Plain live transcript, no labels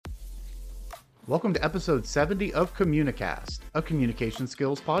Welcome to episode 70 of Communicast, a communication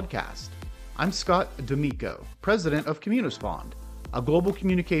skills podcast. I'm Scott D'Amico, president of Communispond, a global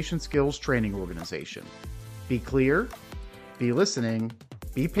communication skills training organization. Be clear, be listening,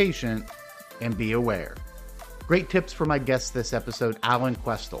 be patient, and be aware. Great tips for my guest this episode, Alan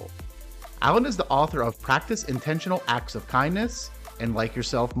Questel. Alan is the author of Practice Intentional Acts of Kindness and Like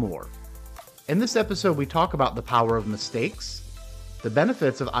Yourself More. In this episode, we talk about the power of mistakes, the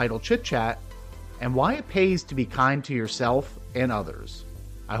benefits of idle chitchat, and why it pays to be kind to yourself and others.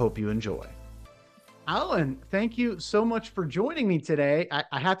 I hope you enjoy. Alan, thank you so much for joining me today.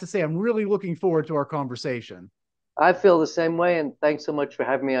 I have to say, I'm really looking forward to our conversation. I feel the same way, and thanks so much for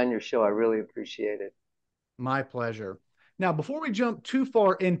having me on your show. I really appreciate it. My pleasure. Now, before we jump too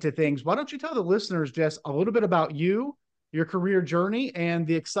far into things, why don't you tell the listeners just a little bit about you, your career journey, and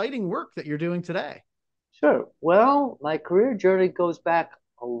the exciting work that you're doing today? Sure. Well, my career journey goes back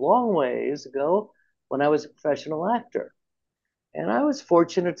a long ways ago when I was a professional actor. And I was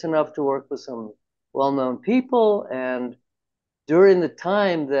fortunate enough to work with some well-known people. And during the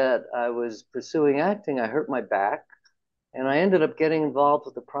time that I was pursuing acting, I hurt my back. And I ended up getting involved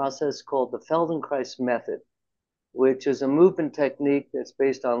with a process called the Feldenkrais method, which is a movement technique that's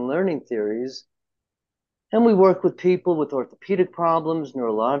based on learning theories. And we work with people with orthopedic problems,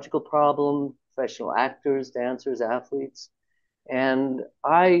 neurological problems, professional actors, dancers, athletes. And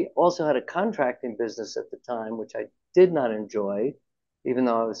I also had a contracting business at the time, which I did not enjoy, even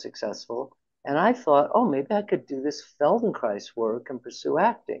though I was successful. And I thought, oh, maybe I could do this Feldenkrais work and pursue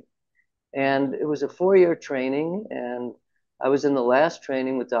acting. And it was a 4-year training, and I was in the last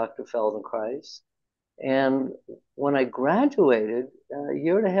training with Dr. Feldenkrais. And when I graduated, a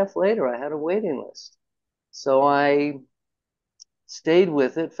year and a half later, I had a waiting list. So I stayed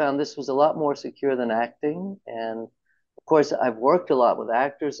with it, found this was a lot more secure than acting. And of course, I've worked a lot with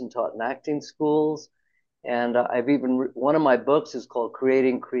actors and taught in acting schools. And I've even, one of my books is called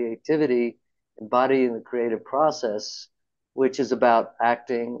Creating Creativity, Embodying the Creative Process, which is about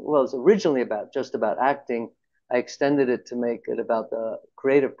acting. Well, it's originally about just about acting. I extended it to make it about the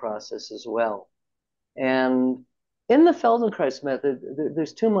creative process as well. And in the Feldenkrais method,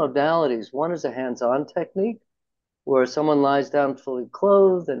 there's two modalities. One is a hands-on technique, where someone lies down fully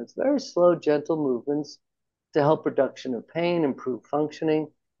clothed, and it's very slow, gentle movements to help reduction of pain, improve functioning,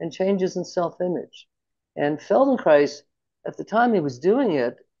 and changes in self-image. And Feldenkrais, at the time he was doing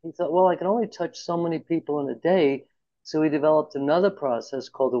it, he thought, well, I can only touch so many people in a day. So he developed another process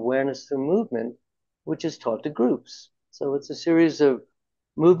called awareness through movement, which is taught to groups. So it's a series of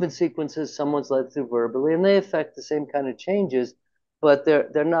movement sequences someone's led through verbally, and they affect the same kind of changes, but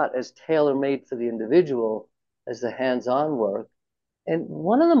they're not as tailor-made for the individual as the hands-on work. And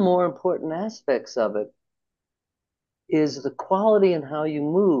one of the more important aspects of it is the quality in how you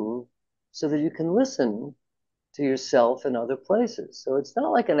move so that you can listen to yourself in other places. So it's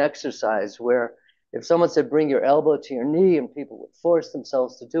not like an exercise where if someone said, bring your elbow to your knee and people would force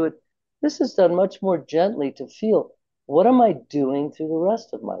themselves to do it, this is done much more gently to feel, what am I doing through the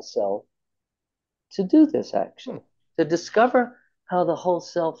rest of myself to do this action, to discover how the whole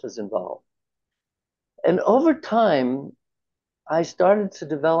self is involved. And over time, I started to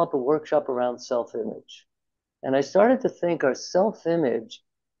develop a workshop around self-image. And I started to think our self-image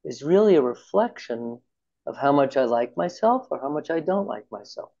is really a reflection of how much I like myself or how much I don't like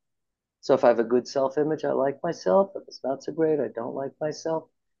myself. So if I have a good self-image, I like myself. If it's not so great, I don't like myself.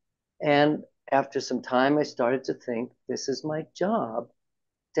 And after some time, I started to think this is my job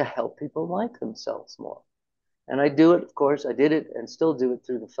to help people like themselves more. And I do it, of course, I did it and still do it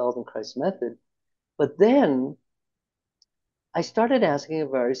through the Feldenkrais method. But then I started asking a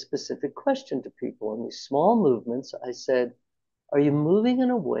very specific question to people. In these small movements, I said, are you moving in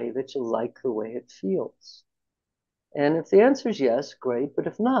a way that you like the way it feels? And if the answer is yes, great. But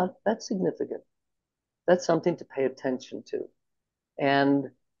if not, that's significant. That's something to pay attention to. And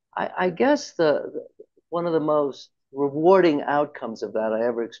I guess one of the most rewarding outcomes of that I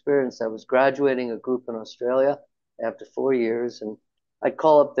ever experienced, I was graduating a group in Australia after 4 years, and I'd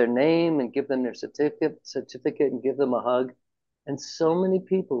call up their name and give them their certificate and give them a hug. And so many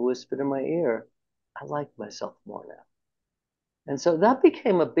people whispered in my ear, I like myself more now. And so that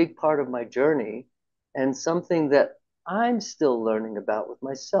became a big part of my journey and something that I'm still learning about with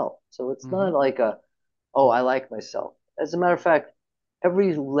myself. So it's Mm-hmm. not like oh, I like myself. As a matter of fact,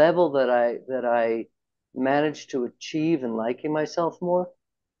 every level that I managed to achieve in liking myself more,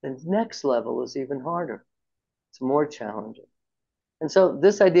 the next level is even harder. It's more challenging. And so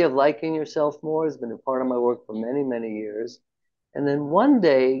this idea of liking yourself more has been a part of my work for many, many years. And then one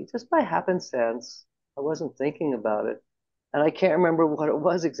day, just by happenstance, I wasn't thinking about it, And I can't remember what it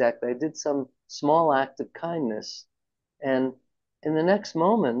was exactly. I did some small act of kindness. And in the next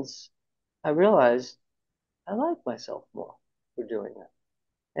moments, I realized I like myself more for doing that.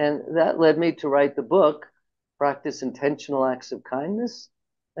 And that led me to write the book, Practice Intentional Acts of Kindness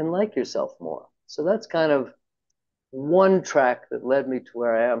and Like Yourself More. So that's kind of one track that led me to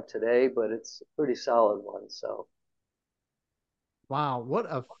where I am today, but it's a pretty solid one. So, Wow, what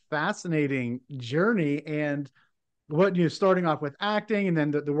a fascinating journey. And what you're starting off with acting, and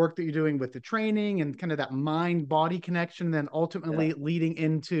then the work that you're doing with the training and kind of that mind body connection, and then yeah. ultimately leading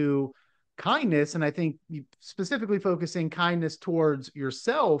into kindness. And I think specifically focusing kindness towards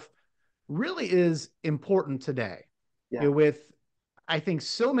yourself really is important today. Yeah. With I think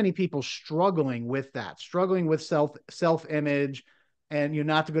so many people struggling with that, struggling with self image, and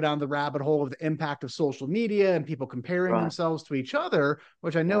not to go down the rabbit hole of the impact of social media and people comparing Right. themselves to each other,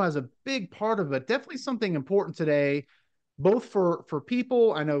 which I know Yeah. has a big part of it. Definitely something important today, both for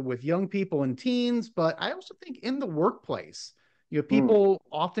people I know with young people and teens, but I also think in the workplace. Mm. People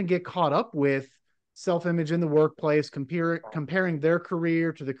often get caught up with self-image in the workplace, comparing their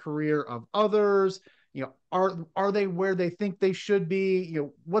career to the career of others. Are they where they think they should be?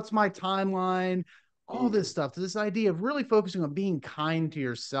 What's my timeline? All this Mm. stuff. This idea of really focusing on being kind to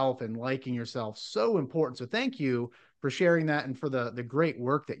yourself and liking yourself, so important. So thank you for sharing that and for the great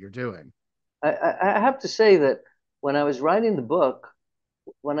work that you're doing. I have to say that when I was writing the book,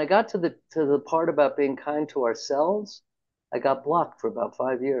 when I got to the part about being kind to ourselves, I got blocked for about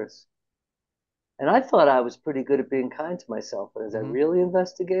 5 years. And I thought I was pretty good at being kind to myself, but as I Mm-hmm. really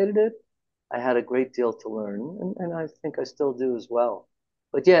investigated it, I had a great deal to learn, and I think I still do as well.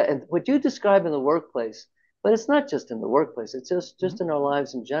 But yeah, and what you describe in the workplace, but it's not just in the workplace, it's Mm-hmm. just in our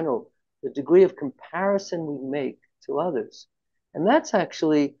lives in general, the degree of comparison we make to others. And that's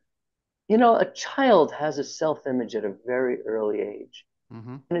actually, a child has a self-image at a very early age,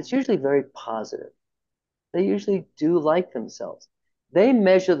 Mm-hmm. and it's usually very positive. They usually do like themselves. They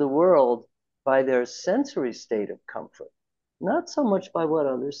measure the world by their sensory state of comfort, not so much by what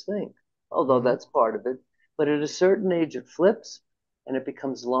others think, although Mm-hmm. that's part of it. But at a certain age, it flips and it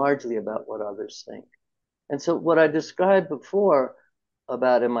becomes largely about what others think. And so, what I described before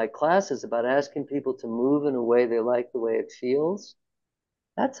about in my classes about asking people to move in a way they like the way it feels,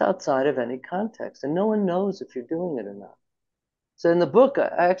 that's outside of any context. And no one knows if you're doing it or not. So, in the book,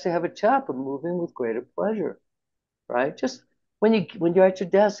 I actually have a chapter moving with greater pleasure, right? Just when you're at your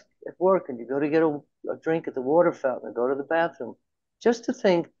desk at work and you go to get a drink at the water fountain or go to the bathroom, just to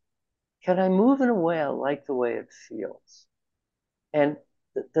think, can I move in a way I like the way it feels? And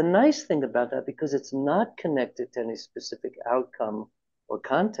the nice thing about that, because it's not connected to any specific outcome or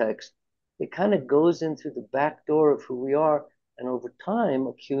context, it kind of goes in through the back door of who we are and over time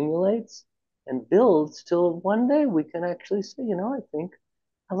accumulates and builds till one day we can actually say, I think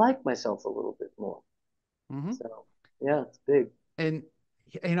I like myself a little bit more. Mm-hmm. So yeah, it's big. and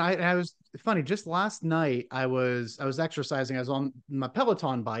I was funny. Just last night, I was exercising. I was on my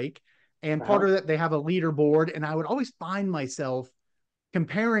Peloton bike, and part Uh-huh. of that they have a leaderboard, and I would always find myself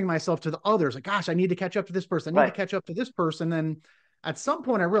comparing myself to the others. Like, gosh, I need to catch up to this person. I need to Right. catch up to this person. And at some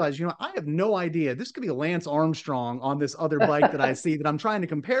point, I realized, I have no idea. This could be Lance Armstrong on this other bike that I see that I'm trying to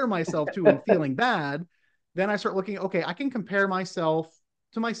compare myself to and feeling bad. Then I start looking, okay, I can compare myself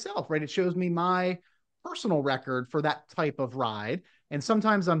to myself, right? It shows me my personal record for that type of ride. And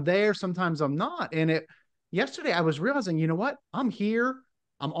sometimes I'm there, sometimes I'm not. And yesterday I was realizing, you know what? I'm here.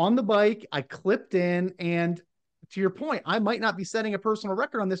 I'm on the bike. I clipped in, and to your point, I might not be setting a personal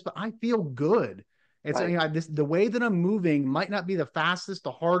record on this, but I feel good. It's Right. the way that I'm moving might not be the fastest,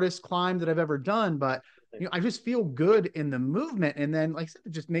 the hardest climb that I've ever done, but I just feel good in the movement. And then, like I said,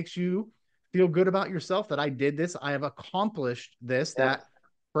 it just makes you feel good about yourself that I did this. I have accomplished this. Yeah. That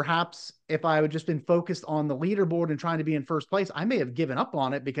perhaps if I would just been focused on the leaderboard and trying to be in first place, I may have given up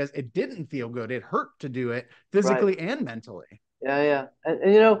on it because it didn't feel good. It hurt to do it Right. physically and mentally. Yeah. Yeah.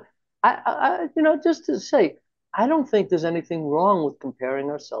 And just to say, I don't think there's anything wrong with comparing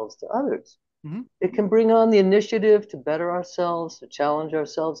ourselves to others. Mm-hmm. It can bring on the initiative to better ourselves, to challenge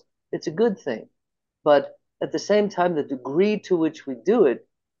ourselves. It's a good thing. But at the same time, the degree to which we do it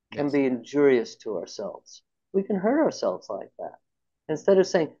can Yes. be injurious to ourselves. We can hurt ourselves like that. Instead of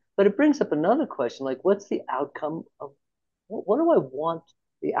saying, but it brings up another question like, what's the outcome of what do I want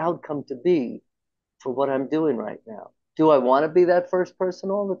the outcome to be for what I'm doing right now? Do I want to be that first person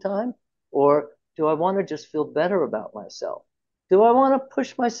all the time? Or do I want to just feel better about myself? Do I want to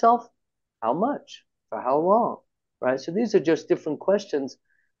push myself? How much? For how long? Right? So these are just different questions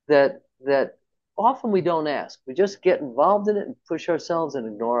that often we don't ask. We just get involved in it and push ourselves and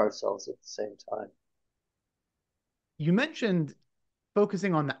ignore ourselves at the same time. you mentioned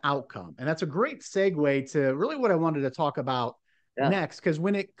focusing on the outcome. And that's a great segue to really what I wanted to talk about Yeah, next. Because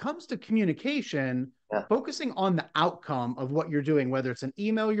when it comes to communication, yeah. focusing on the outcome of what you're doing, whether it's an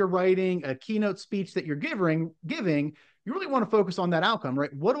email you're writing, a keynote speech that you're giving, you really want to focus on that outcome,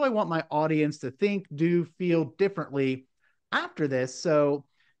 right? What do I want my audience to think, do, feel differently after this? So,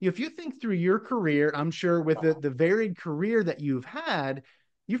 if you think through your career, I'm sure with the varied career that you've had,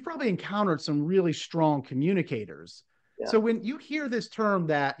 you've probably encountered some really strong communicators. Yeah. So when you hear this term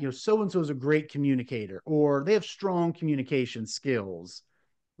that, so and so is a great communicator or they have strong communication skills,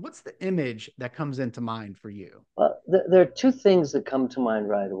 what's the image that comes into mind for you? Well, there are two things that come to mind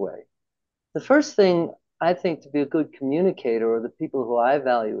right away. The first thing I think to be a good communicator, or the people who I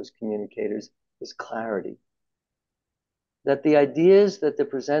value as communicators, is clarity. That the ideas that they're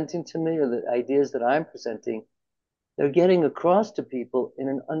presenting to me, or the ideas that I'm presenting, they're getting across to people in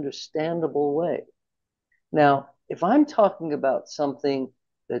an understandable way. Now, if I'm talking about something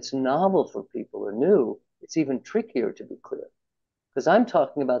that's novel for people or new, it's even trickier to be clear because I'm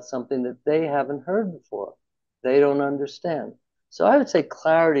talking about something that they haven't heard before. They don't understand. So I would say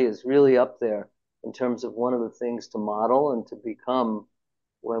clarity is really up there in terms of one of the things to model and to become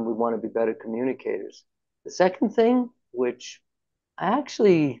when we want to be better communicators. The second thing, which I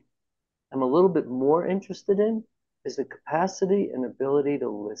actually am a little bit more interested in, is the capacity and ability to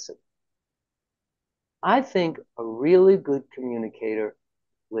listen. I think a really good communicator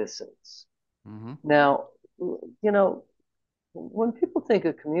listens. Mm-hmm. Now, when people think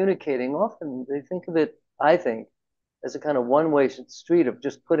of communicating, often they think of it, I think, as a kind of one-way street of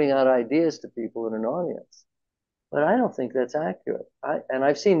just putting out ideas to people in an audience. But I don't think that's accurate. And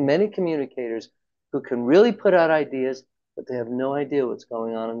I've seen many communicators who can really put out ideas, but they have no idea what's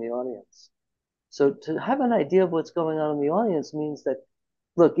going on in the audience. So to have an idea of what's going on in the audience means that,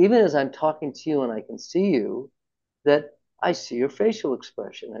 look, even as I'm talking to you and I can see you, that I see your facial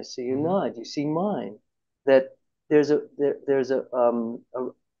expression, I see you Mm-hmm. nod, you see mine, that there's a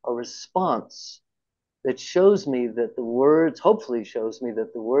response that shows me that the words, hopefully shows me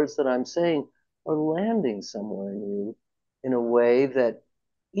that the words that I'm saying are landing somewhere in you in a way that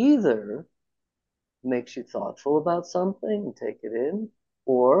either makes you thoughtful about something and take it in,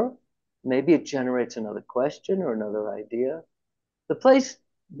 or maybe it generates another question or another idea. The place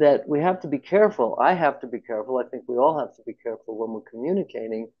that we have to be careful, I have to be careful, I think we all have to be careful when we're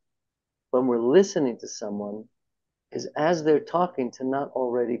communicating, when we're listening to someone, is as they're talking to not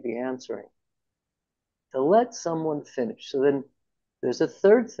already be answering, to let someone finish. So then there's a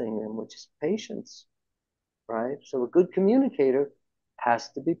third thing then, which is patience, right? So a good communicator has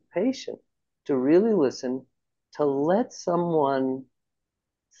to be patient, to really listen, to let someone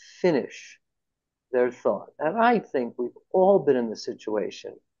finish their thought. And I think we've all been in the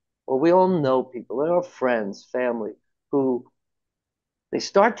situation, or we all know people, there are friends, family, who they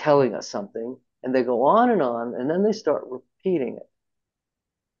start telling us something and they go on, and then they start repeating it.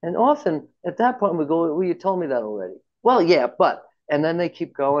 And often at that point we go, well, you told me that already. Well, yeah, but, and then they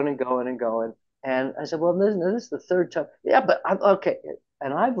keep going and going and going. And I said, well, this is the third time. Yeah, but I'm okay.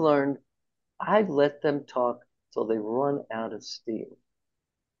 And I've learned, I've let them talk till they run out of steam.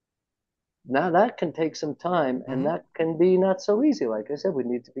 Now that can take some time and Mm-hmm. that can be not so easy. Like I said, we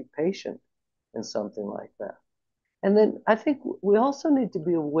need to be patient in something like that. And then I think we also need to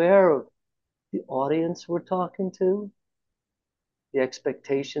be aware of the audience we're talking to, the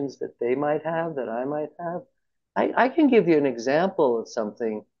expectations that they might have, that I might have. I can give you an example of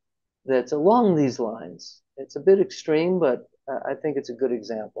something that's along these lines. It's a bit extreme, but I think it's a good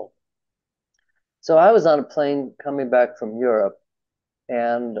example. So I was on a plane coming back from Europe,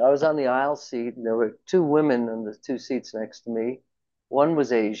 and I was on the aisle seat, and there were two women in the two seats next to me. One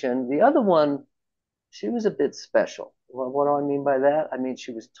was Asian. The other one, she was a bit special. Well, what do I mean by that? I mean,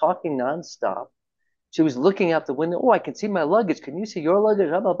 she was talking nonstop. She was looking out the window. Oh, I can see my luggage. Can you see your luggage?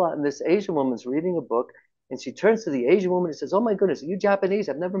 Blah, blah, blah. And this Asian woman's reading a book. And she turns to the Asian woman and says, oh, my goodness, are you Japanese?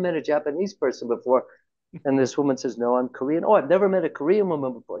 I've never met a Japanese person before. And this woman says, no, I'm Korean. Oh, I've never met a Korean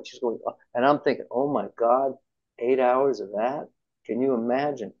woman before. And she's going, oh. And I'm thinking, oh, my God, 8 hours of that? Can you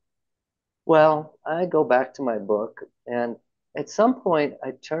imagine? Well, I go back to my book. And at some point,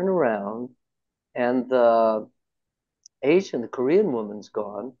 I turn around and the Korean woman's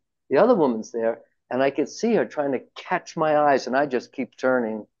gone. The other woman's there, and I could see her trying to catch my eyes, and I just keep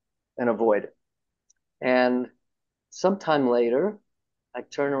turning and avoid it. And sometime later, I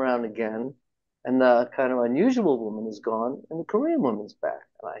turn around again, and the kind of unusual woman is gone, and the Korean woman's back.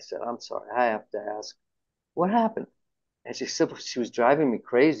 And I said, I'm sorry, I have to ask, what happened? And she said, well, she was driving me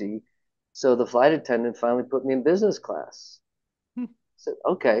crazy. So the flight attendant finally put me in business class. I said,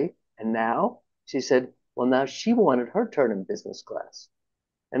 okay. And now? She said, Well, now she wanted her turn in business class.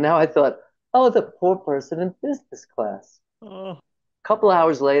 And now I thought, oh, the poor person in business class. Oh. A couple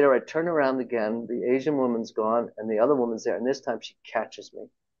hours later, I turn around again. The Asian woman's gone and the other woman's there. And this time she catches me.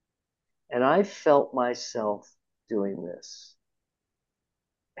 And I felt myself doing this.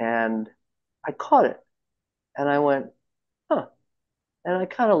 And I caught it. And I went, huh. And I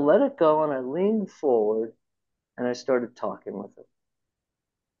kind of let it go and I leaned forward and I started talking with her.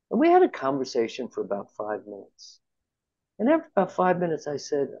 And we had a conversation for about 5 minutes. And after about 5 minutes, I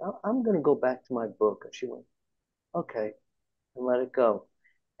said, I'm going to go back to my book. And she went, okay, and let it go.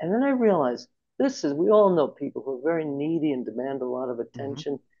 And then I realized we all know people who are very needy and demand a lot of Hmm.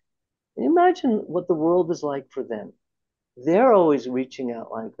 attention. Can you imagine what the world is like for them? They're always reaching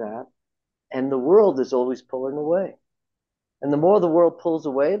out like that, and the world is always pulling away. And the more the world pulls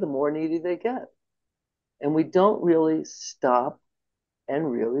away, the more needy they get. And we don't really stop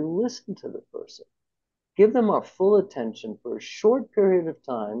and really listen to the person. Give them our full attention for a short period of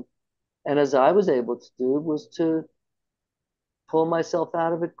time. And as I was able to do, was to pull myself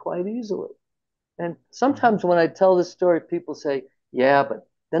out of it quite easily. And Hmm. sometimes when I tell this story, people say, yeah, but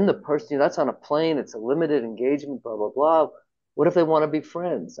then the person, that's on a plane, it's a limited engagement, blah, blah, blah. What if they want to be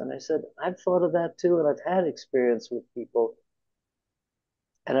friends? And I said, I've thought of that too. And I've had experience with people.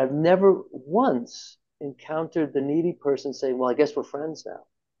 And I've never once encountered the needy person saying, well, I guess we're friends now,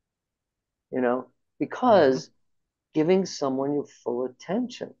 you know, Hmm. because giving someone your full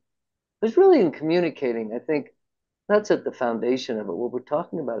attention. It's really in communicating. I think that's at the foundation of it. What we're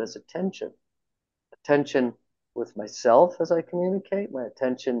talking about is attention. Attention with myself as I communicate, my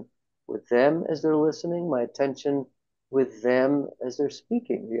attention with them as they're listening, my attention with them as they're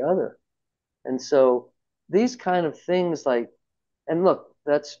speaking, the other. And so these kind of things like, and look,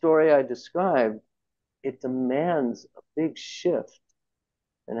 that story I described, it demands a big shift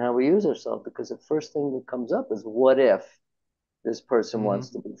in how we use ourselves because the first thing that comes up is what if this person Hmm.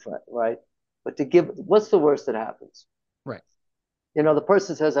 wants to be friend, right? But to give, what's the worst that happens? Right. The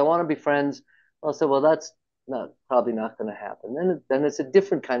person says, I want to be friends. I'll say, well, that's not probably not going to happen. Then it's a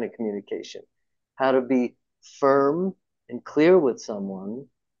different kind of communication. How to be firm and clear with someone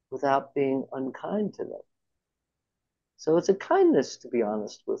without being unkind to them. So it's a kindness to be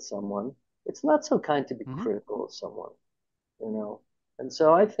honest with someone. It's not so kind to be Hmm. critical of someone, you know. And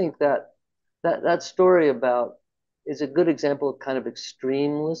so I think that story about is a good example of kind of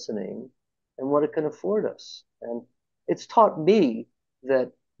extreme listening and what it can afford us. And it's taught me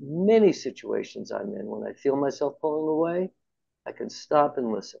that many situations I'm in, when I feel myself pulling away, I can stop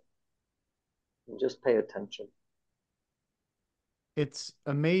and listen and just pay attention. It's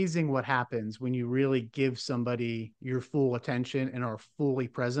amazing what happens when you really give somebody your full attention and are fully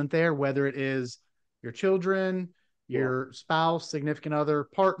present there, whether it is your children, Yeah, your spouse, significant other,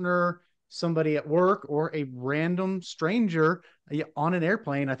 partner, somebody at work, or a random stranger on an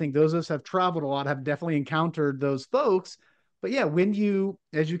airplane. I think those of us have traveled a lot have definitely encountered those folks. But yeah,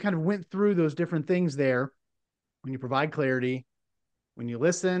 as you kind of went through those different things there, when you provide clarity, when you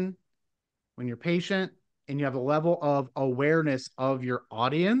listen, when you're patient, and you have a level of awareness of your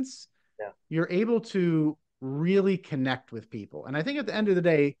audience, yeah, you're able to really connect with people. And I think at the end of the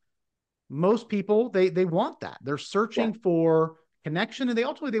day, most people they want that. They're yeah, searching for connection, and they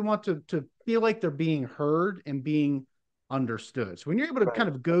want to feel like they're being heard and being understood. So when you're able to right, kind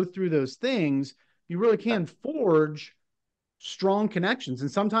of go through those things, you really right, can forge strong connections.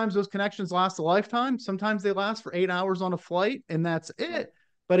 And sometimes those connections last a lifetime. Sometimes they last for 8 hours on a flight and that's right, it.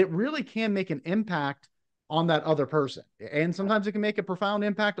 But it really can make an impact on that other person. And right. sometimes it can make a profound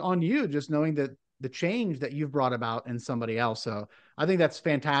impact on you, just knowing that the change that you've brought about in somebody else. So I think that's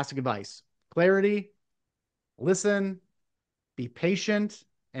fantastic advice. Clarity, listen, be patient,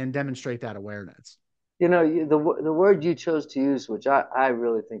 and demonstrate that awareness. The word you chose to use, which I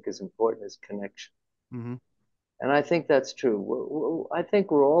really think is important, is connection. Mm-hmm. And I think that's true. I think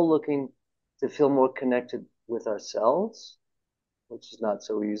we're all looking to feel more connected with ourselves, which is not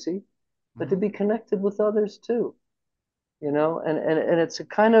so easy, but to Mm-hmm. be connected with others too, and it's a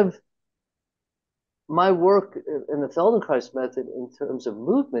kind of my work in the Feldenkrais method in terms of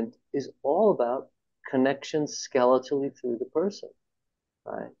movement is all about connection skeletally through the person,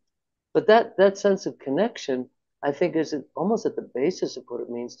 right? But that sense of connection, I think, is almost at the basis of what it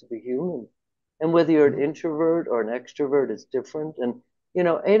means to be human. And whether you're an Mm-hmm. introvert or an extrovert is different. And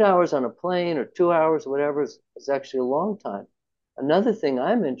 8 hours on a plane or 2 hours, whatever, is actually a long time. Another thing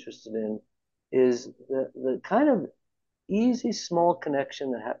I'm interested in is the kind of easy, small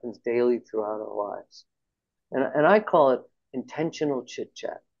connection that happens daily throughout our lives. And I call it intentional chit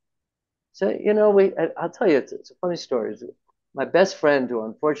chat. So, I'll tell you, it's a funny story. my best friend, who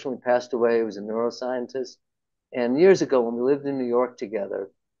unfortunately passed away, was a neuroscientist. And years ago, when we lived in New York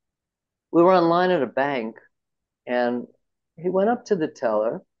together, we were online at a bank, and he went up to the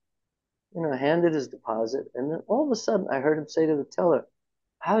teller, handed his deposit, and then all of a sudden, I heard him say to the teller,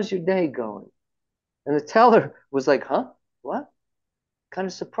 "How's your day going?" And the teller was like, "Huh? What?" Kind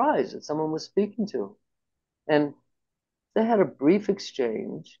of surprised that someone was speaking to him. And they had a brief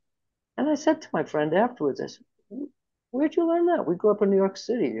exchange. And I said to my friend afterwards, I said, "Where'd you learn that? We grew up in New York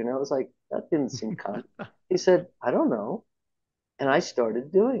City." It was like, that didn't seem kind. He said, "I don't know." And I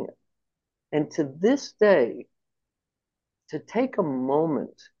started doing it. And to this day, to take a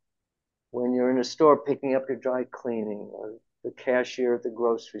moment when you're in a store picking up your dry cleaning or the cashier at the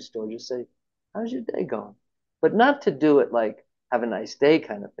grocery store, just say, "How's your day going?" But not to do it like, "Have a nice day"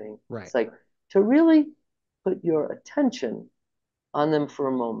 kind of thing. Right. It's like to really put your attention on them for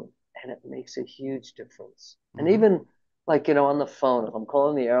a moment, and it makes a huge difference. And Hmm. even like, on the phone, if I'm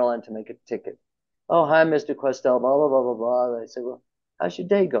calling the airline to make a ticket, "Oh, hi, Mr. Questel, blah, blah, blah, blah, blah." They say, "Well, how's your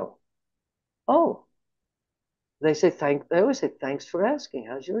day go?" "Oh," they always say, "Thanks for asking.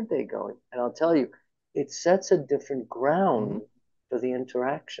 How's your day going?" And I'll tell you, it sets a different Hmm. ground for the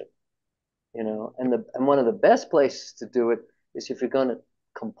interaction, and one of the best places to do it is if you're going to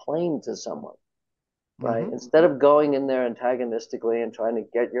complain to someone, right? Hmm. Instead of going in there antagonistically and trying to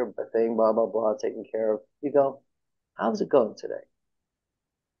get your thing, blah, blah, blah, taken care of, you go, "How's it going today?"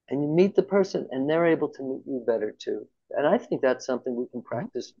 And you meet the person, and they're able to meet you better too. And I think that's something we can Hmm.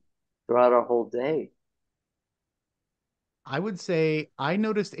 practice throughout our whole day. I would say I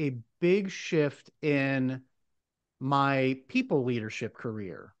noticed a big shift in my people leadership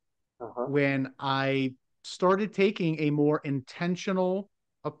career Uh-huh. when I started taking a more intentional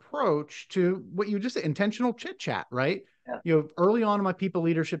approach to what you just said, intentional chit chat, right? Yeah. Early on in my people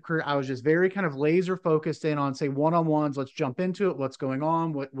leadership career, I was just very kind of laser focused in on, say, one-on-ones. Let's jump into it. What's going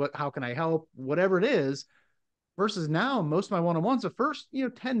on? How can I help? Whatever it is. Versus now, most of my one-on-ones, the first,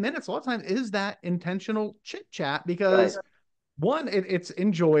 10 minutes, a lot of times is that intentional chit chat Right. because one, it's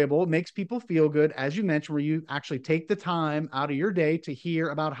enjoyable. It makes people feel good, as you mentioned, where you actually take the time out of your day to hear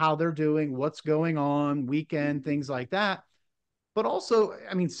about how they're doing, what's going on, weekend, things like that. But also,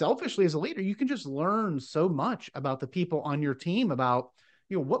 I mean, selfishly as a leader, you can just learn so much about the people on your team, about,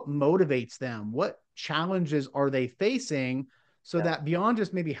 what motivates them, what challenges are they facing, so Yeah. that beyond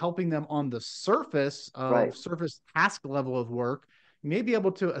just maybe helping them on the Right. surface task level of work, you may be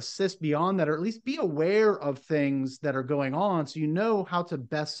able to assist beyond that, or at least be aware of things that are going on so you know how to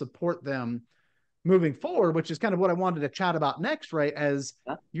best support them moving forward, which is kind of what I wanted to chat about next, right? As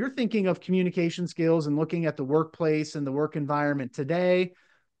Yeah. you're thinking of communication skills and looking at the workplace and the work environment today,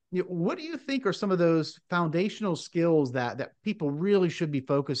 what do you think are some of those foundational skills that people really should be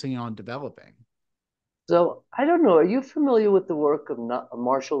focusing on developing? So I don't know. Are you familiar with the work of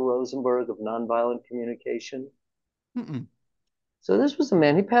Marshall Rosenberg of nonviolent communication? Mm-mm. So this was a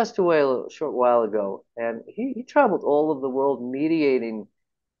man, he passed away a short while ago, and he traveled all over the world mediating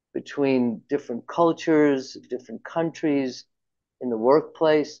between different cultures, different countries in the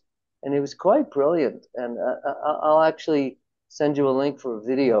workplace, and he was quite brilliant. And I'll actually send you a link for a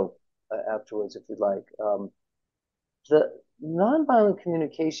video afterwards if you'd like. The nonviolent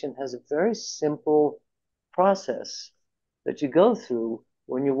communication has a very simple process that you go through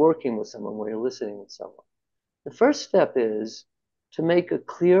when you're working with someone, when you're listening with someone. The first step is to make a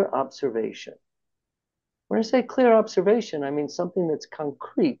clear observation. When I say clear observation, I mean something that's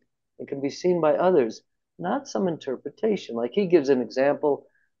concrete and can be seen by others, not some interpretation. Like he gives an example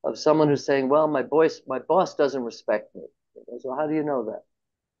of someone who's saying, "Well, my boss doesn't respect me." He goes, "Well, how do you know that?"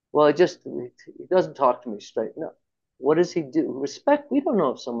 "Well, he doesn't talk to me straight." No. What does he do? Respect, we don't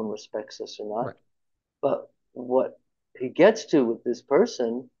know if someone respects us or not. Right. But what he gets to with this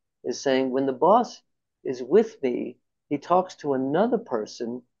person is saying, when the boss is with me, he talks to another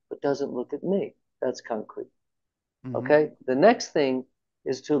person but doesn't look at me. That's concrete. Mm-hmm. Okay. The next thing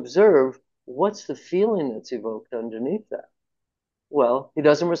is to observe what's the feeling that's evoked underneath that. Well, he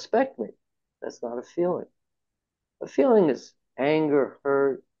doesn't respect me. That's not a feeling. A feeling is anger,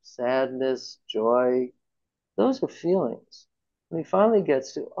 hurt, sadness, joy. Those are feelings. And he finally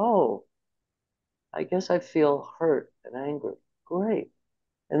gets to, "Oh, I guess I feel hurt and angry." Great.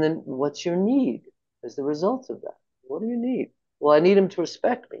 And then what's your need as the result of that? What do you need? "Well, I need him to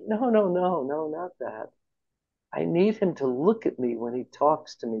respect me." No, no, no, no, not that. I need him to look at me when he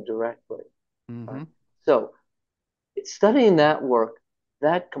talks to me directly. Right? Mm-hmm. So studying that work,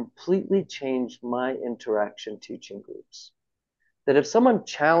 that completely changed my interaction teaching groups. That if someone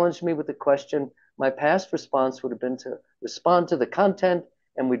challenged me with a question, my past response would have been to respond to the content,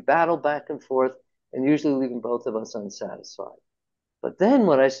 and we'd battle back and forth. and usually leaving both of us unsatisfied. But then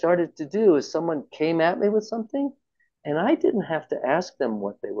what I started to do is someone came at me with something, and I didn't have to ask them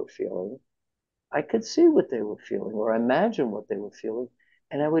what they were feeling. I could see what they were feeling or imagine what they were feeling,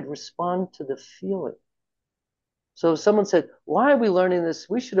 and I would respond to the feeling. So if someone said, "Why are we learning this?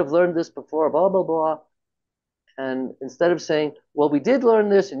 We should have learned this before, blah, blah, blah." And instead of saying, "Well, we did learn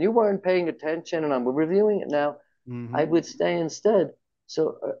this and you weren't paying attention and I'm reviewing it now," I Mm-hmm. would say instead,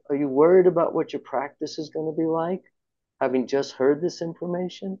 "So are you worried about what your practice is going to be like, having just heard this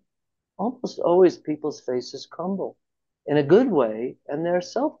information?" Almost always people's faces crumble in a good way and their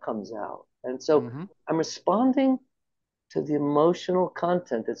self comes out. And so Mm-hmm. I'm responding to the emotional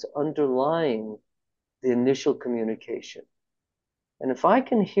content that's underlying the initial communication. And if I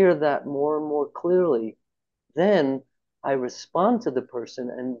can hear that more and more clearly, then I respond to the person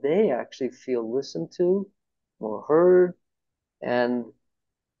and they actually feel listened to, more heard, and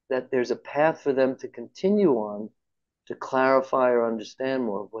that there's a path for them to continue on to clarify or understand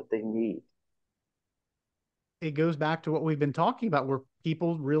more of what they need. It goes back to what we've been talking about, where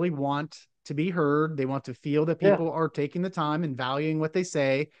people really want to be heard. They want to feel that Yeah, people are taking the time and valuing what they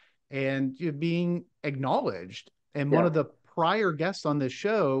say and being acknowledged. And one yeah, of the prior guests on this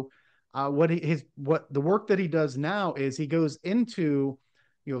show, what the work that he does now is he goes into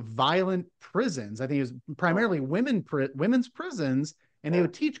violent prisons. I think it was oh, primarily women's prisons, and they yeah,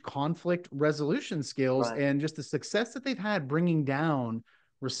 would teach conflict resolution skills right, and just the success that they've had bringing down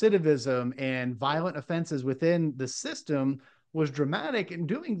recidivism and yeah, violent offenses within the system was dramatic and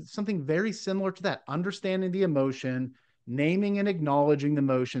doing something very similar to that, understanding the emotion, naming and acknowledging the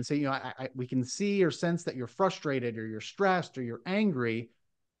emotion. Say, we can see or sense that you're frustrated or you're stressed or you're angry.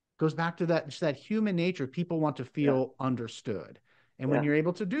 Goes back to that, just that human nature. People want to yeah, feel understood. And when yeah, you're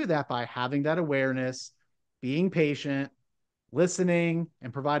able to do that by having that awareness, being patient, listening,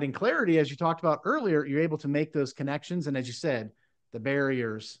 and providing clarity, as you talked about earlier, you're able to make those connections. And as you said, the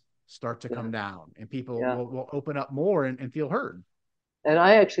barriers start to yeah, come down and people yeah. will open up more and feel heard. And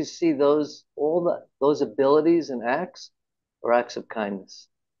I actually see those abilities and acts are acts of kindness.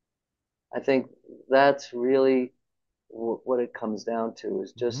 I think that's really what it comes down to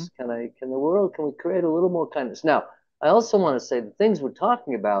is Mm-hmm. just can we create a little more kindness? Now, I also want to say the things we're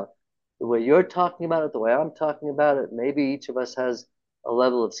talking about, the way you're talking about it, the way I'm talking about it, maybe each of us has a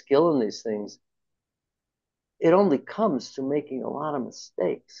level of skill in these things. It only comes through making a lot of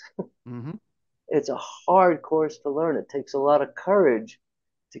mistakes. Mm-hmm. It's a hard course to learn. It takes a lot of courage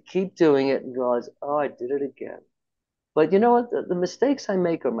to keep doing it and realize, oh, I did it again. But you know what? The mistakes I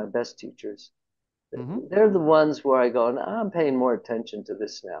make are my best teachers. Mm-hmm. They're the ones where I go, nah, I'm paying more attention to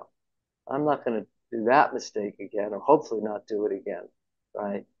this now. I'm not going to do that mistake again, or hopefully not do it again,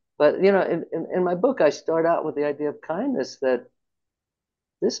 right? But in my book, I start out with the idea of kindness that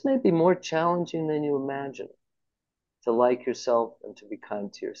this may be more challenging than you imagine to like yourself and to be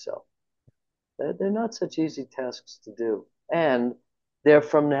kind to yourself. They're not such easy tasks to do, and they're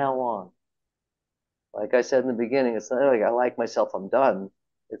from now on. Like I said in the beginning, it's not like I like myself, I'm done.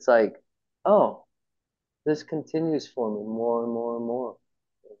 It's like, oh, this continues for me more and more and more.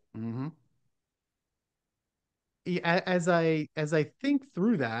 Mm-hmm. As I think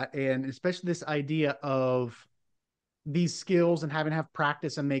through that, and especially this idea of these skills and having to have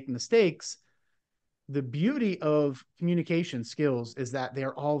practice and make mistakes, the beauty of communication skills is that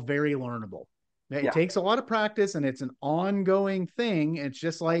they're all very learnable. It Yeah, takes a lot of practice and it's an ongoing thing. It's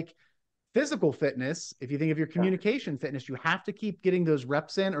just like physical fitness. If you think of your yeah, communication fitness, you have to keep getting those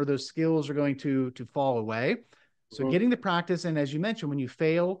reps in or those skills are going to fall away. So hmm, getting the practice, and as you mentioned, when you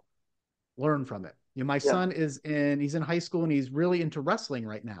fail, learn from it. My yeah, son he's in high school and he's really into wrestling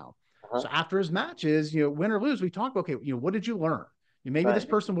right now. uh-huh, So after his matches, win or lose, we talk, okay, what did you learn? Maybe this right,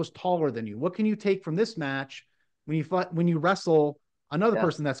 person was taller than you. What can you take from this match when you wrestle another yeah,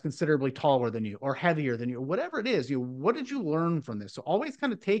 person that's considerably taller than you or heavier than you, or whatever it is, what did you learn from this? So always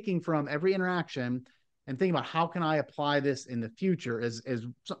kind of taking from every interaction and thinking about how can I apply this in the future is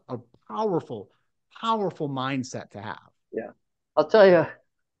a powerful, powerful mindset to have. yeah. I'll tell you,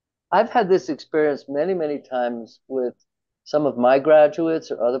 I've had this experience many, many times with some of my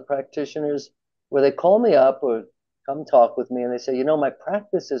graduates or other practitioners where they call me up or come talk with me and they say, my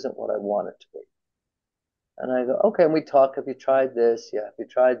practice isn't what I want it to be. And I go, okay, and we talk, have you tried this? Yeah, have you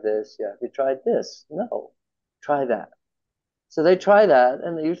tried this? Yeah, have you tried this? No, try that. So they try that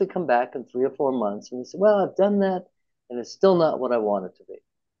and they usually come back in 3 or 4 months and they say, well, I've done that and it's still not what I want it to be.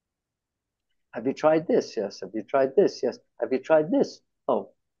 Have you tried this? Yes. Have you tried this? Yes. Have you tried this?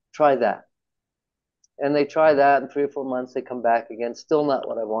 Oh, try that. And they try that in 3 or 4 months, they come back again, still not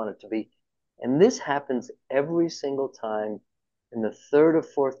what I want it to be. And this happens every single time And the third or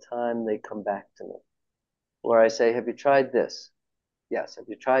fourth time they come back to me, where I say, have you tried this? Yes. Have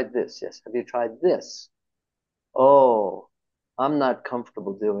you tried this? Yes. Have you tried this? Oh, I'm not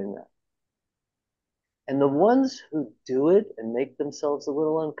comfortable doing that. And the ones who do it and make themselves a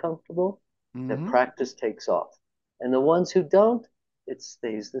little uncomfortable, their Mm-hmm. practice takes off. And the ones who don't, it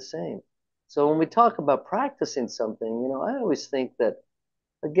stays the same. So when we talk about practicing something, I always think that,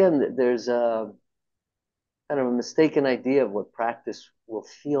 again, there's a kind of a mistaken idea of what practice will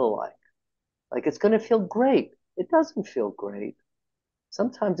feel like. Like it's going to feel great. It doesn't feel great.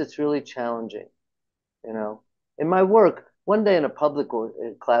 Sometimes it's really challenging, you know. In my work, one day in a public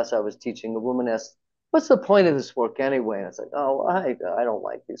class I was teaching, a woman asked, "What's the point of this work anyway?" And I was like, "Oh, I don't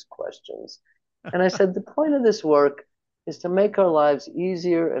like these questions." And I said, "The point of this work is to make our lives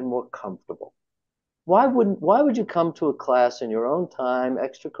easier and more comfortable. Why would you come to a class in your own time,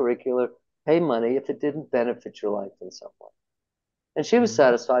 extracurricular, pay money if it didn't benefit your life in some way?" And she was Mm-hmm.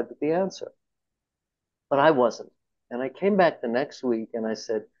 satisfied with the answer, but I wasn't. And I came back the next week and I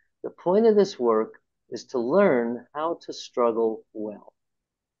said, "The point of this work is to learn how to struggle well,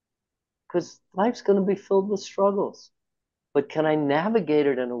 because life's going to be filled with struggles. But can I navigate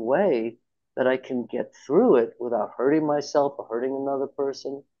it in a way that I can get through it without hurting myself or hurting another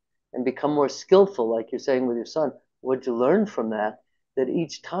person and become more skillful, like you're saying with your son? What'd you learn from that? That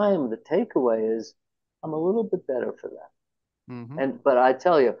each time the takeaway is, I'm a little bit better for that." Mm-hmm. But I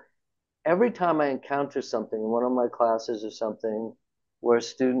tell you, every time I encounter something in one of my classes or something where a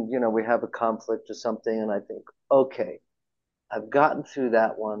student, we have a conflict or something, and I think, okay, I've gotten through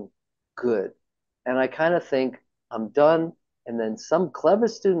that one, good. And I kind of think I'm done. And then some clever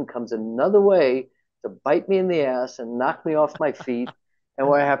student comes another way to bite me in the ass and knock me off my feet, and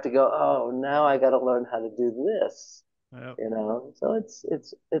where I have to go, oh, now I got to learn how to do this. Yep. So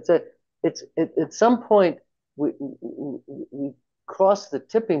it's at some point we cross the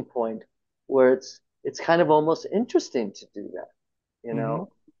tipping point where it's kind of almost interesting to do that. You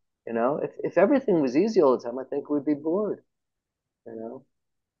Mm-hmm. know, if everything was easy all the time, I think we'd be bored. You know,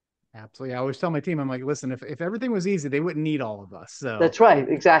 Absolutely. I always tell my team, I'm like, listen, if everything was easy, they wouldn't need all of us. So, that's right,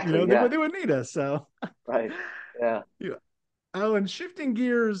 exactly, they yeah, would need us. So, right, yeah, yeah. Oh, and shifting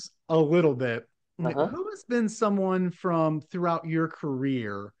gears a little bit, uh-huh. who has been someone from throughout your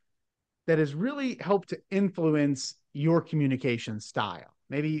career that has really helped to influence your communication style?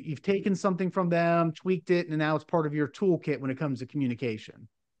 Maybe you've taken something from them, tweaked it, and now it's part of your toolkit when it comes to communication.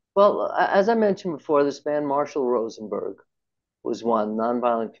 Well, as I mentioned before, this man Marshall Rosenberg was one,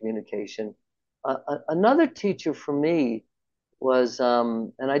 nonviolent communication. Another teacher for me was,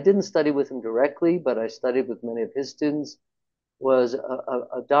 and I didn't study with him directly, but I studied with many of his students, was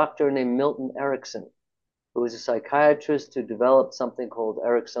a doctor named Milton Erickson, who was a psychiatrist who developed something called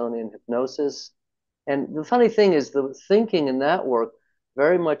Ericksonian hypnosis. And the funny thing is, the thinking in that work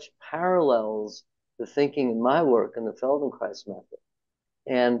very much parallels the thinking in my work in the Feldenkrais method.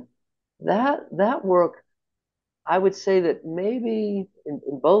 And that work, I would say that maybe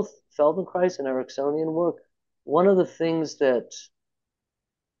in both Feldenkrais and Ericksonian work, one of the things that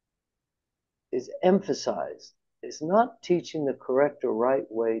is emphasized is not teaching the correct or right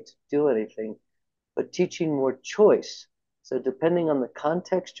way to do anything, but teaching more choice. So depending on the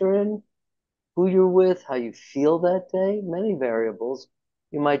context you're in, who you're with, how you feel that day, many variables,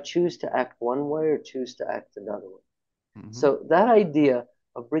 you might choose to act one way or choose to act another way. Mm-hmm. So that idea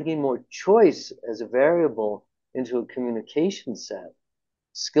of bringing more choice as a variable into a communication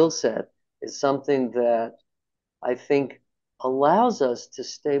skill set, is something that I think allows us to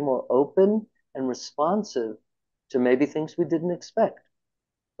stay more open and responsive to maybe things we didn't expect,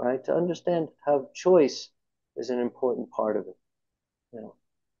 right? To understand how choice is an important part of it. You know,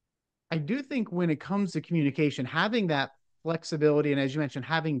 I do think when it comes to communication, having that flexibility and, as you mentioned,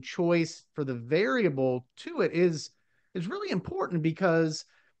 having choice for the variable to it is really important, because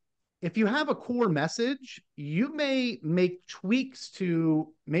if you have a core message, you may make tweaks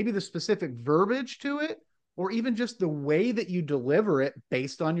to maybe the specific verbiage to it, or even just the way that you deliver it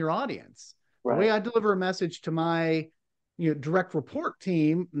based on your audience. The way right, I deliver a message to my direct report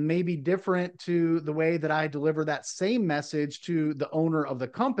team may be different to the way that I deliver that same message to the owner of the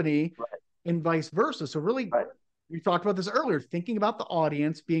company, right, and vice versa. So really, right, we talked about this earlier, thinking about the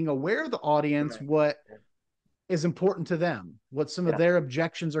audience, being aware of the audience, right. what Yeah, is important to them, what some of yeah, their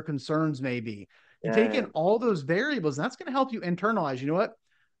objections or concerns may be. You take yeah, in all those variables, and that's going to help you internalize, you know what?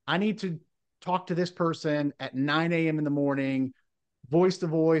 I need to talk to this person at 9 a.m. in the morning, voice to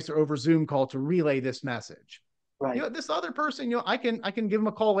voice or over Zoom call to relay this message. right, This other person, I can give them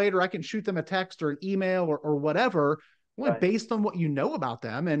a call later. I can shoot them a text or an email or whatever, only right, based on what you know about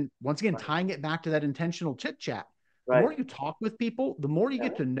them. And once again, right, tying it back to that intentional chit chat. The right. more you talk with people, the more you Yeah,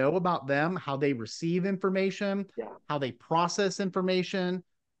 get to know about them, how they receive information, yeah, how they process information.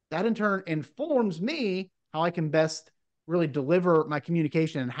 That in turn informs me how I can best really deliver my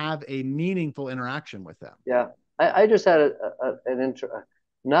communication and have a meaningful interaction with them. yeah. I just had a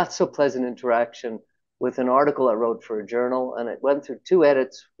not so pleasant interaction with an article I wrote for a journal, and it went through two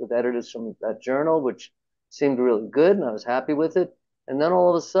edits with editors from that journal, which seemed really good, and I was happy with it. And then all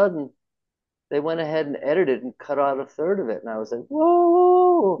of a sudden, they went ahead and edited and cut out a third of it, and I was like,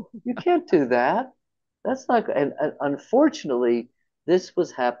 "Whoa, you can't do that. That's not good." And unfortunately, this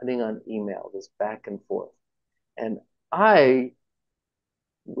was happening on email, this back and forth, and I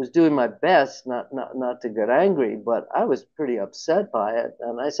was doing my best not to get angry, but I was pretty upset by it.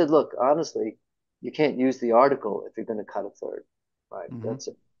 And I said, look, honestly, you can't use the article if you're going to cut a third, right? Mm-hmm. That's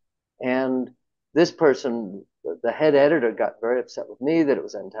it. And this person, the head editor, got very upset with me that it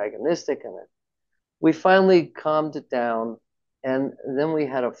was antagonistic, and we finally calmed it down, and then we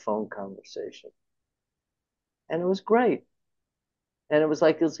had a phone conversation, and it was great. And it was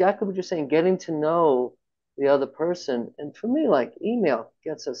like exactly what you're saying, getting to know the other person. And for me, like email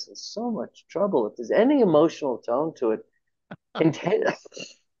gets us in so much trouble. If there's any emotional tone to it, intent,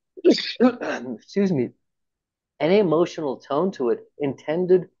 excuse me, any emotional tone to it,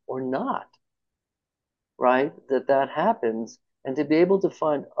 intended or not, right? That happens. And to be able to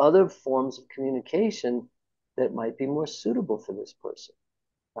find other forms of communication that might be more suitable for this person,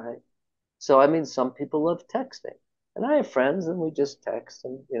 right? So, I mean, some people love texting. And I have friends and we just text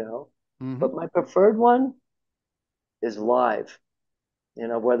and, Mm-hmm. but my preferred one is live.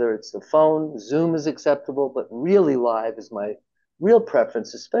 Whether it's the phone, Zoom is acceptable, but really live is my real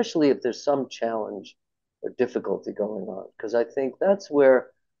preference, especially if there's some challenge or difficulty going on. Because I think that's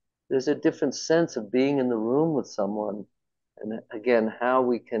where there's a different sense of being in the room with someone. And again, how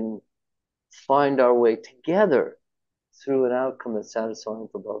we can find our way together through an outcome that's satisfying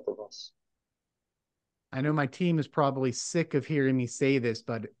for both of us. I know my team is probably sick of hearing me say this,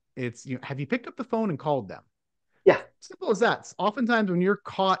 but it's, have you picked up the phone and called them? Yeah, Simple as that. Oftentimes, when you're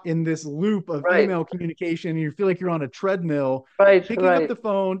caught in this loop of right, email communication and you feel like you're on a treadmill, right, picking up right. the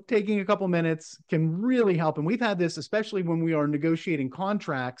phone, taking a couple minutes can really help. And we've had this, especially when we are negotiating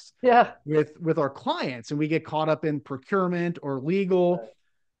contracts Yeah, with our clients and we get caught up in procurement or legal.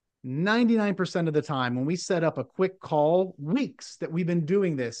 99% of the time, when we set up a quick call, weeks that we've been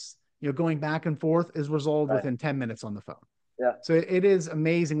doing this, going back and forth, is resolved right. within 10 minutes on the phone. Yeah, So it is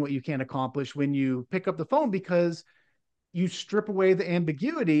amazing what you can accomplish when you pick up the phone because you strip away the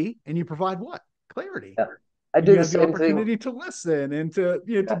ambiguity and you provide what? Clarity. yeah. I And do you the have the same thing. opportunity to listen and to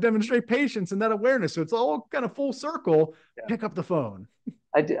to Yeah, demonstrate patience and that awareness. So it's all kind of full circle. yeah. Pick up the phone.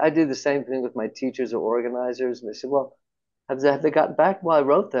 I do the same thing with my teachers or organizers, and they said, "Well, have they gotten back?" Well, I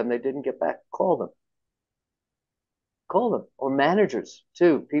wrote them. They didn't get back. Call them. Call them. Or managers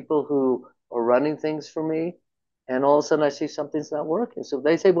too, people who are running things for me, and all of a sudden I see something's not working. So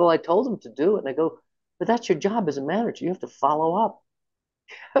they say, "Well, I told them to do it," and I go, "But that's your job as a manager. You have to follow up.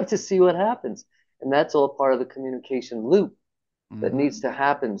 You have to see what happens." And that's all part of the communication loop that Mm-hmm. needs to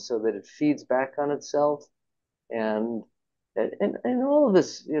happen so that it feeds back on itself. And and all of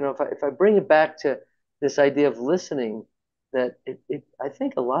this, if I bring it back to this idea of listening, that I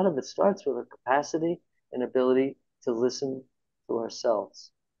think a lot of it starts with a capacity and ability to listen to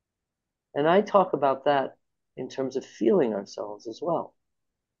ourselves. And I talk about that in terms of feeling ourselves as well.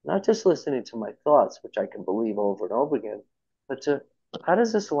 Not just listening to my thoughts, which I can believe over and over again, but to how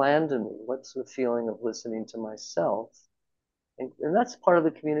does this land in me? What's the feeling of listening to myself? And that's part of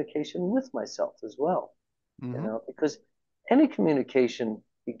the communication with myself as well, Mm-hmm. because any communication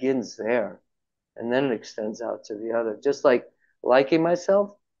begins there and then it extends out to the other. Just like liking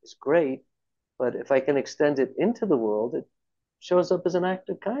myself is great, but if I can extend it into the world, it shows up as an act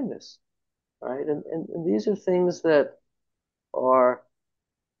of kindness, right? And these are things that are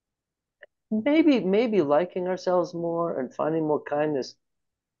maybe liking ourselves more and finding more kindness.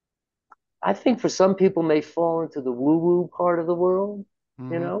 I think for some people may fall into the woo-woo part of the world,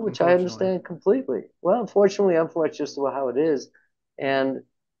 Mm-hmm. which I Unfortunately. understand completely. Well, unfortunately, it's just how it is. And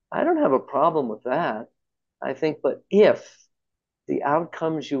I don't have a problem with that. I think, but if the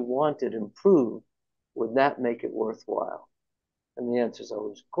outcomes you wanted improved, would that make it worthwhile? And the answer is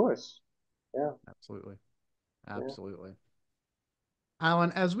always, of course. Yeah, Absolutely. yeah, Absolutely.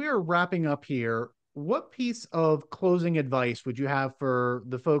 Alan, as we are wrapping up here, what piece of closing advice would you have for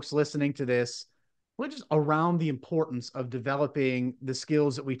the folks listening to this, which is around the importance of developing the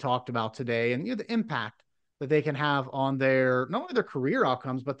skills that we talked about today and the impact that they can have on their not only their career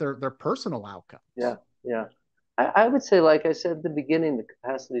outcomes, but their personal yeah, outcomes? yeah. I would say, like I said at the beginning, the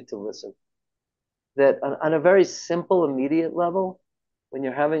capacity to listen. that on a very simple, immediate level, when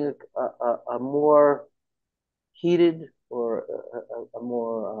you're having a more heated or a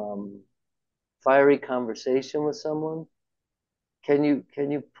more fiery conversation with someone, can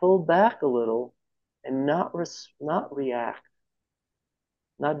you pull back a little and not react,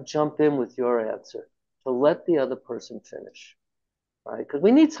 not jump in with your answer, to let the other person finish, right? Because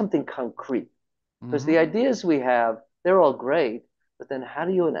we need something concrete. Because Mm-hmm. the ideas we have, they're all great, but then how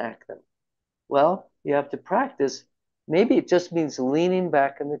do you enact them? Well, you have to practice. Maybe it just means leaning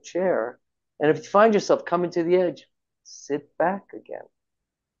back in the chair. And if you find yourself coming to the edge, sit back again.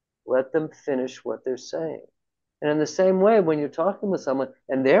 Let them finish what they're saying. And in the same way, when you're talking with someone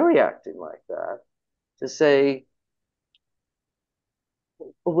and they're reacting like that, to say,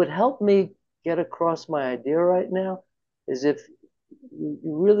 what would help me get across my idea right now is if you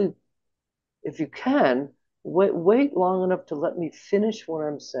really, if you can, wait long enough to let me finish what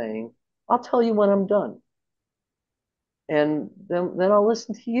I'm saying. I'll tell you when I'm done. And then I'll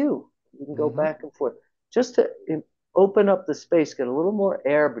listen to you. You can go Mm-hmm. back and forth just to open up the space, get a little more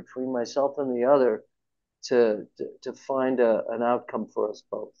air between myself and the other to find an outcome for us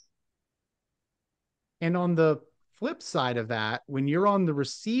both. And on the flip side of that, when you're on the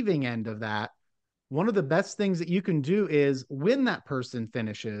receiving end of that, one of the best things that you can do is when that person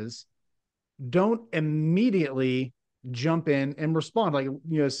finishes, don't immediately jump in and respond. Like,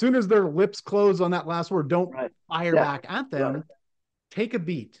 as soon as their lips close on that last word, don't Right. fire Yeah. back at Right. them. Take a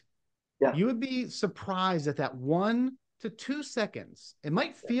beat. Yeah. You would be surprised at that 1 to 2 seconds. It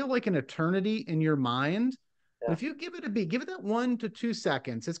might Yeah. feel like an eternity in your mind, but Yeah. if you give it a beat, give it that 1 to 2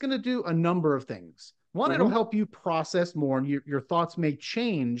 seconds, it's going to do a number of things. One, it'll Mm-hmm. help you process more, and your thoughts may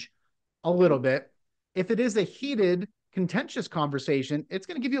change a Mm-hmm. little bit. If it is a heated, contentious conversation, it's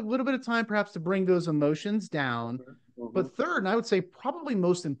going to give you a little bit of time perhaps to bring those emotions down. Mm-hmm. But third, and I would say probably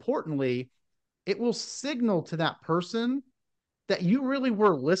most importantly, it will signal to that person that you really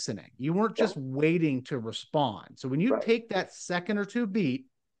were listening. You weren't Yeah. just waiting to respond. So when you Right. take that second or two beat,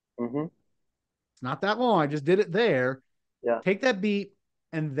 Mm-hmm. it's not that long. I just did it there. Yeah. Take that beat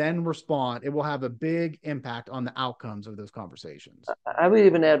and then respond. It will have a big impact on the outcomes of those conversations. I would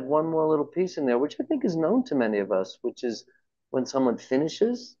even add one more little piece in there, which I think is known to many of us, which is when someone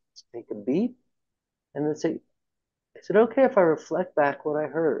finishes, take a beat and then say, is it okay if I reflect back what I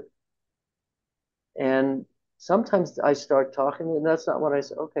heard? And sometimes I start talking, and that's not what I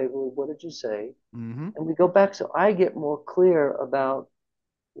say. Okay, well, what did you say? Mm-hmm. And we go back so I get more clear about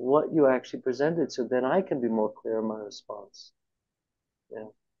what you actually presented, so then I can be more clear in my response. Yeah,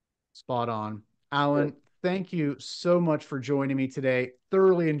 Spot on. good. Alan, thank you so much for joining me today.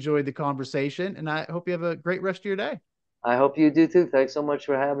 Thoroughly enjoyed the conversation, and I hope you have a great rest of your day. I hope you do too. Thanks so much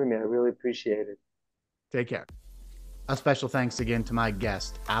for having me. I really appreciate it. Take care. A special thanks again to my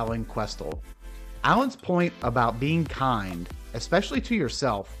guest, Alan Questel. Alan's point about being kind, especially to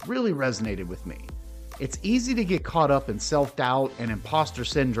yourself, really resonated with me. It's easy to get caught up in self-doubt and imposter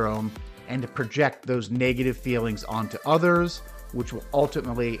syndrome and to project those negative feelings onto others, which will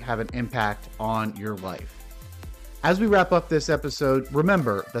ultimately have an impact on your life. As we wrap up this episode,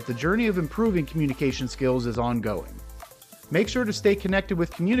 remember that the journey of improving communication skills is ongoing. Make sure to stay connected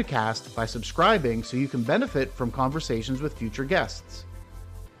with Communicast by subscribing so you can benefit from conversations with future guests.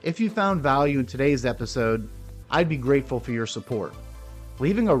 If you found value in today's episode, I'd be grateful for your support.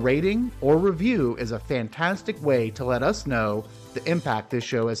 Leaving a rating or review is a fantastic way to let us know the impact this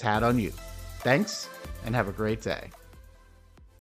show has had on you. Thanks, and have a great day.